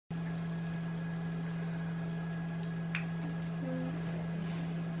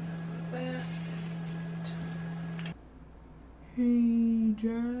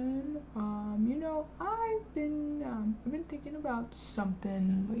Jen. You know, I've been thinking about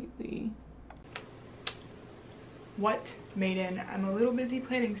something lately. What, Maiden? I'm a little busy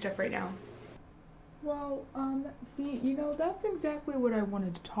planning stuff right now. Well, see, you know, that's exactly what I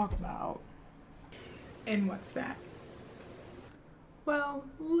wanted to talk about. And what's that? Well,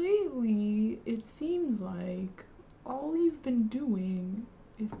 lately, it seems like all you've been doing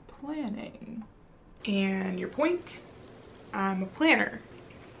is planning. And your point? I'm a planner.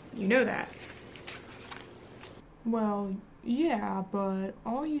 You know that. Well, yeah, but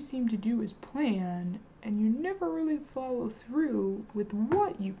all you seem to do is plan, and you never really follow through with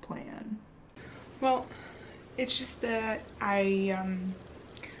what you plan. Well, it's just that I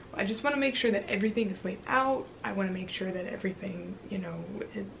just want to make sure that everything is laid out. I want to make sure that everything, you know,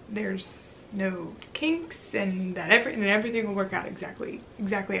 there's no kinks, and that everything will work out exactly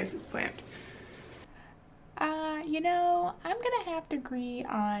as it's planned. You know, I'm gonna have to agree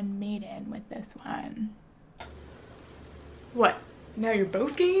on Maiden with this one. What? Now you're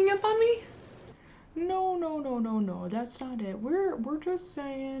both ganging up on me? No, that's not it. We're just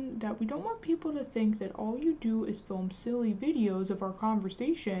saying that we don't want people to think that all you do is film silly videos of our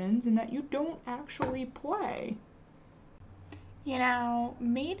conversations and that you don't actually play. You know,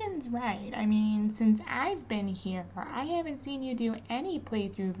 Maiden's right. I mean, since I've been here, I haven't seen you do any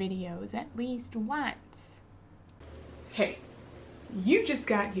playthrough videos at least once. Hey, you just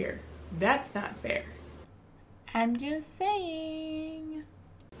got here. That's not fair. I'm just saying.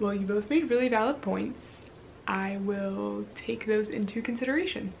 Well, you both made really valid points. I will take those into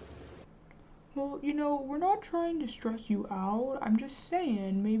consideration. Well, you know, we're not trying to stress you out. I'm just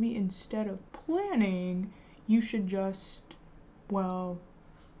saying maybe instead of planning, you should just, well,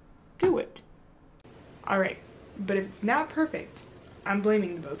 do it. Alright, but if it's not perfect, I'm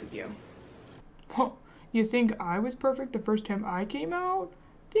blaming the both of you. Huh, you think I was perfect the first time I came out?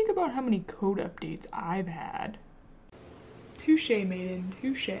 Think about how many code updates I've had. Touche, Maiden,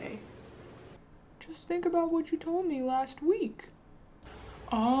 touche. Just think about what you told me last week.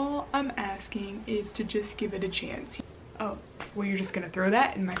 All I'm asking is to just give it a chance. Oh, well, you're just gonna throw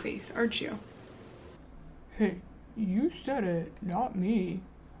that in my face, aren't you? Hey, you said it, not me.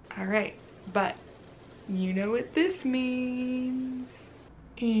 Alright, but you know what this means.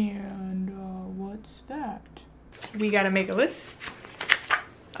 And, what's that? We gotta make a list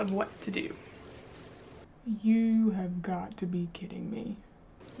of what to do. You have got to be kidding me.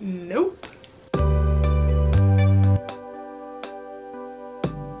 Nope.